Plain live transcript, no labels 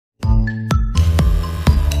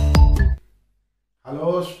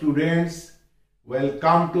Hello students,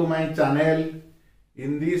 welcome to my channel.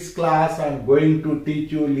 In this class I am going to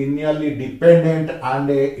teach you linearly dependent and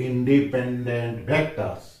independent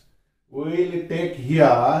vectors. We will take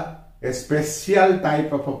here a special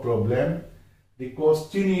type of a problem. The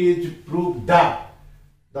question is prove that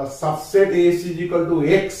the subset S is equal to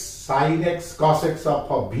x sin x cos x of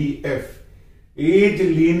a VF is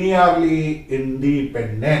linearly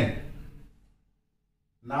independent.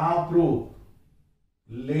 Now prove.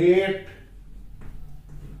 Let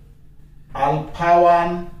alpha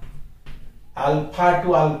 1, alpha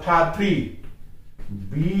 2, alpha 3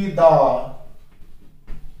 be the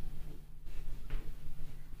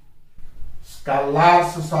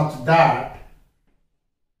scalars such that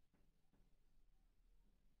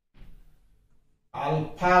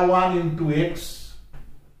alpha 1 into x,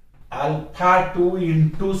 alpha 2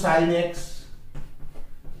 into sin x,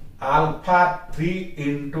 alpha 3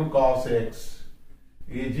 into cos x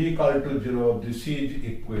is equal to 0. This is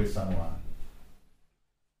equation 1.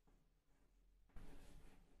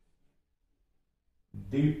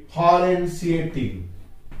 Differentiating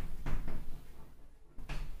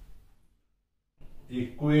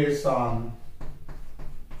equation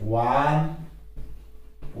 1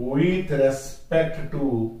 with respect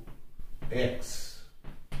to x,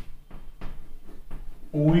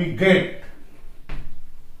 we get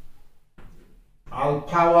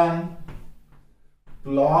alpha 1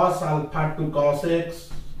 plus alpha 2 cos x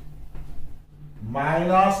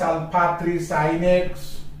minus alpha 3 sin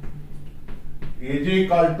x is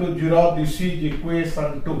equal to 0. This is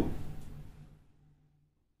equation 2.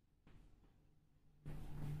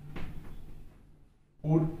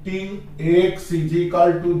 Putting x is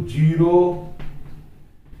equal to 0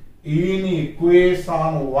 in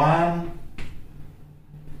equation 1,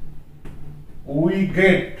 we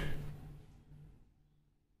get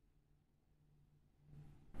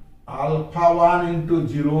alpha 1 into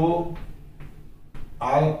 0,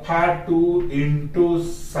 alpha 2 into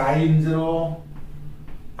sin 0,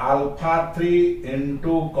 alpha 3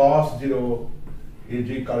 into cos 0 is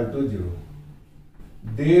equal to 0.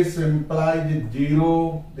 This implies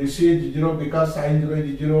 0. This is 0 because sin 0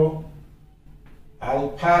 is 0.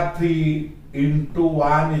 Alpha 3 into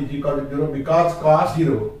 1 is equal to 0 because cos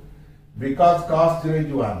 0. Because cos 0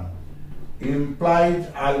 is 1. Implies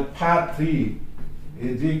alpha 3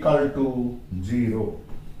 is equal to 0.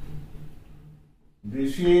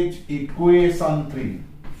 This is equation 3.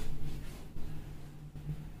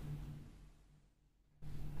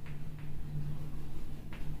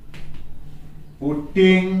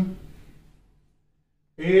 Putting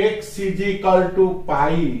x is equal to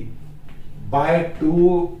pi by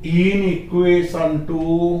 2 in equation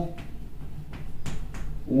 2,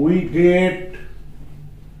 we get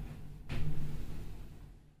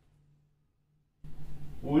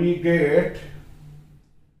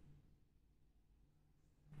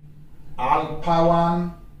alpha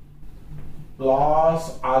 1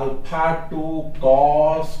 plus alpha 2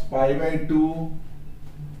 cos pi by 2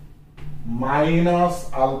 minus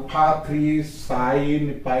alpha 3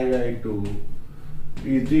 sin pi by 2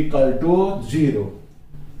 is equal to 0.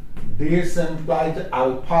 This implies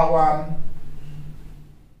alpha 1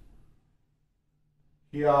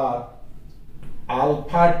 here,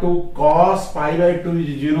 alpha 2 cos pi by 2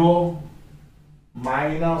 is 0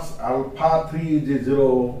 minus alpha 3 is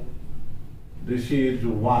 0. This is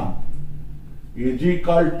 1 is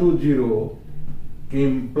equal to 0,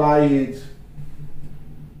 implies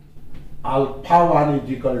alpha 1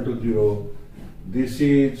 is equal to 0. This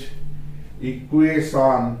is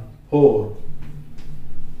equation 4.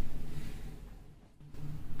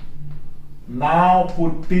 Now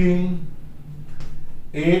putting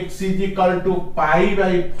x is equal to pi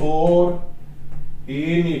by 4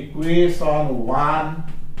 in equation 1,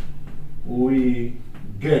 we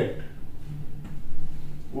get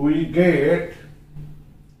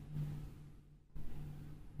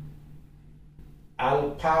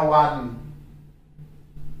alpha 1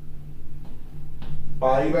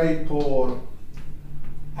 pi by 4,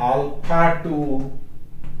 alpha 2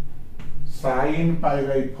 sin pi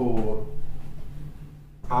by 4,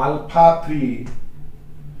 alpha 3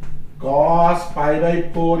 cos pi by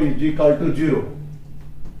 4 is equal to 0.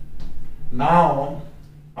 Now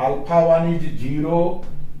alpha 1 is 0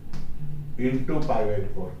 into pi by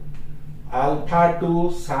 4, alpha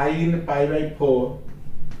 2 sin pi by 4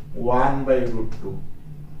 1 by root 2,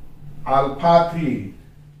 alpha 3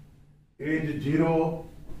 is 0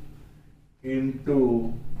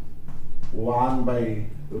 into 1 by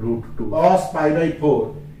root 2, cos pi by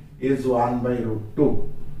 4 is 1 by root 2.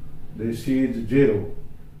 This is 0.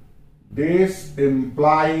 This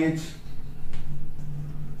implies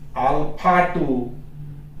alpha 2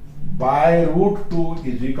 by root 2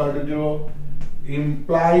 is equal to 0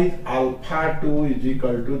 implies alpha 2 is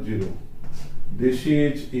equal to 0. This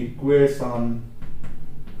is equation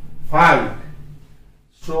 5.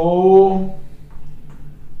 So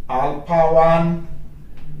alpha 1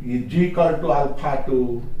 is equal to alpha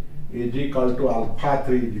 2 is equal to alpha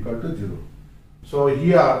 3 is equal to 0. So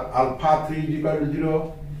here alpha 3 is equal to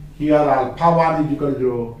 0, here alpha 1 is equal to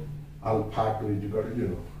 0, alpha 2 is equal to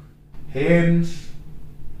 0. Hence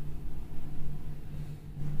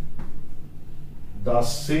the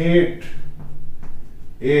set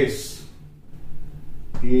S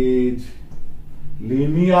is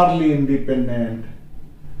linearly independent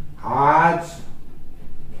as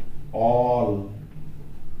all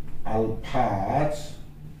alphas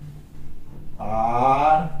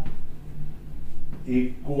are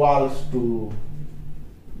equals to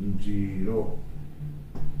 0.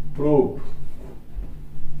 Proved.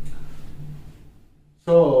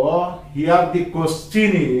 So here the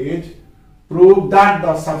question is, prove that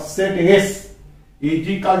the subset S is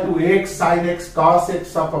equal to x sin x cos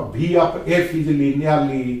x of V of f is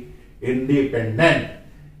linearly independent.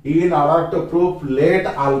 In order to prove, let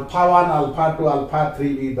alpha 1, alpha 2, alpha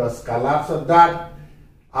 3 be the scalars of that.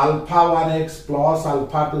 Alpha 1x plus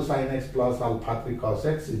alpha 2 sin x plus alpha 3 cos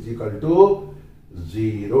x is equal to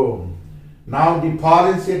 0. Now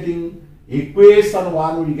differentiating equation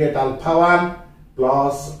 1, we get alpha 1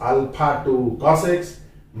 plus alpha 2 cos x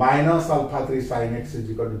minus alpha 3 sin x is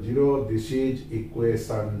equal to 0. This is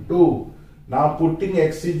equation 2. Now putting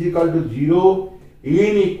x is equal to 0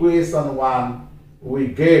 in equation 1, we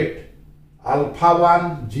get alpha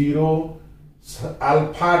 1 0,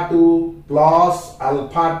 alpha 2 plus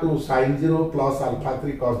alpha 2 sin 0 plus alpha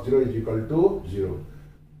 3 cos 0 is equal to 0.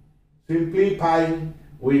 Simplifying,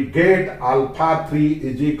 we get alpha 3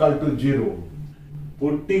 is equal to 0.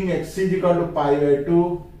 Putting x is equal to pi by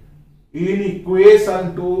 2 in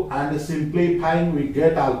equation 2 and simplifying, we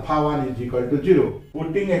get alpha 1 is equal to 0.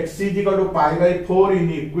 Putting x is equal to pi by 4 in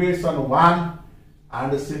equation 1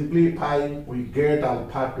 and simplifying, we get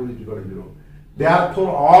alpha 2 is equal to 0.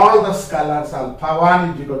 Therefore, all the scalars alpha 1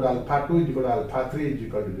 is equal to alpha 2 is equal to alpha 3 is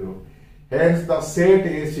equal to 0. Hence, the set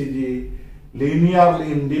S is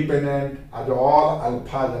linearly independent as all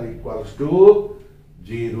alphas are equals to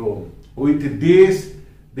 0. With this,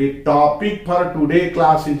 the topic for today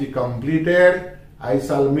class is completed. I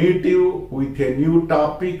shall meet you with a new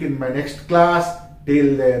topic in my next class.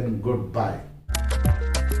 Till then, goodbye.